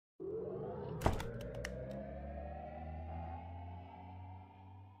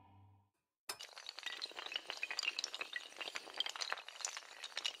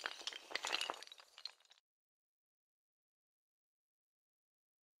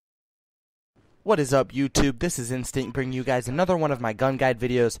What is up, YouTube? This is InStiiNcT bringing you guys another one of my gun guide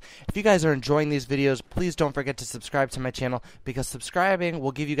videos. If you guys are enjoying these videos, please don't forget to subscribe to my channel because subscribing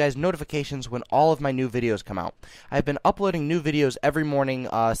will give you guys notifications when all of my new videos come out. I've been uploading new videos every morning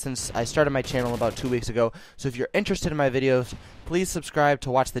since I started my channel about 2 weeks ago, so if you're interested in my videos, please subscribe to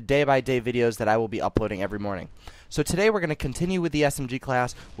watch the day-by-day videos that I will be uploading every morning. So today we're going to continue with the SMG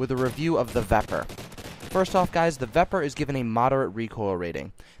class with a review of the VEPR. First off, guys, the VEPR is given a moderate recoil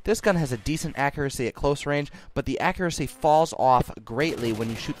rating. This gun has a decent accuracy at close range, but the accuracy falls off greatly when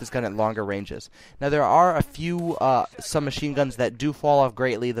you shoot this gun at longer ranges. Now, there are a few submachine guns that do fall off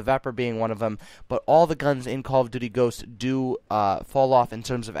greatly, the VEPR being one of them, but all the guns in Call of Duty Ghosts do fall off in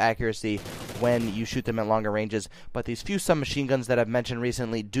terms of accuracy when you shoot them at longer ranges, but these few submachine guns that I've mentioned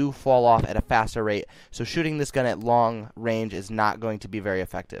recently do fall off at a faster rate, so shooting this gun at long range is not going to be very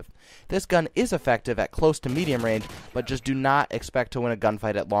effective. This gun is effective at close to medium range, but just do not expect to win a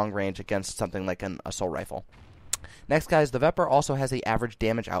gunfight at long range against something like an assault rifle. Next, guys, the VEPR also has the average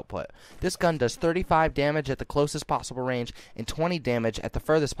damage output. This gun does 35 damage at the closest possible range and 20 damage at the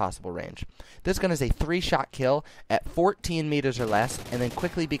furthest possible range. This gun is a 3-shot kill at 14 meters or less, and then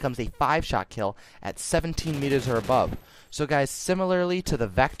quickly becomes a 5-shot kill at 17 meters or above. So, guys, similarly to the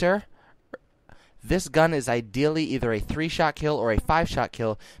Vector, this gun is ideally either a 3-shot kill or a 5-shot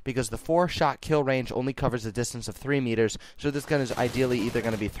kill because the 4-shot kill range only covers a distance of 3 meters, so this gun is ideally either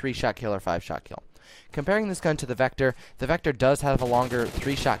going to be 3-shot kill or 5-shot kill. Comparing this gun to the Vector does have a longer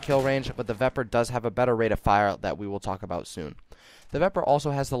 3-shot kill range, but the VEPR does have a better rate of fire that we will talk about soon. The VEPR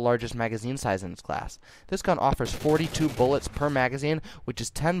also has the largest magazine size in its class. This gun offers 42 bullets per magazine, which is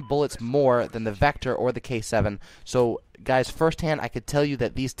 10 bullets more than the Vector or the K7. So, guys, firsthand, I could tell you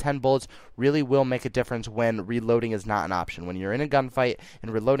that these 10 bullets really will make a difference when reloading is not an option. When you're in a gunfight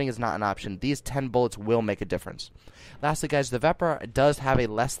and reloading is not an option, these 10 bullets will make a difference. Lastly, guys, the VEPR does have a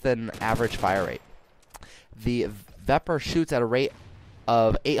less than average fire rate. The VEPR shoots at a rate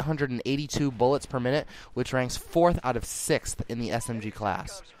of 882 bullets per minute, which ranks 4th out of 6th in the SMG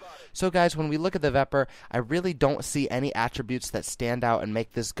class. So, guys, when we look at the VEPR, I really don't see any attributes that stand out and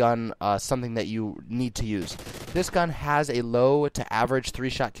make this gun something that you need to use. This gun has a low to average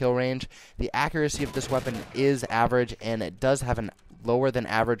 3-shot kill range. The accuracy of this weapon is average, and it does have a lower than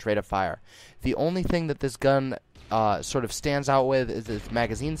average rate of fire. The only thing that this gun sort of stands out with is its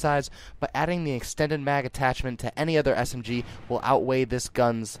magazine size, but adding the extended mag attachment to any other SMG will outweigh this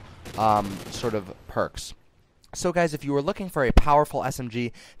gun's sort of perks. So, guys, if you were looking for a powerful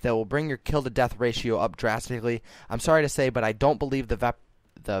SMG that will bring your kill-to-death ratio up drastically, I'm sorry to say, but I don't believe the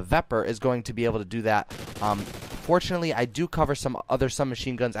VEPR is going to be able to do that. Fortunately, I do cover some other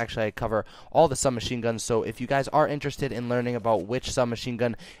submachine guns. Actually, I cover all the submachine guns, so if you guys are interested in learning about which submachine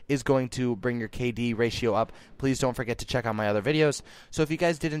gun is going to bring your KD ratio up, please don't forget to check out my other videos. So if you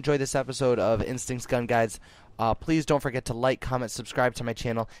guys did enjoy this episode of InStiiNcT's Gun Guides, please don't forget to like, comment, subscribe to my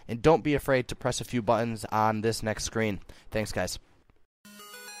channel, and don't be afraid to press a few buttons on this next screen. Thanks, guys.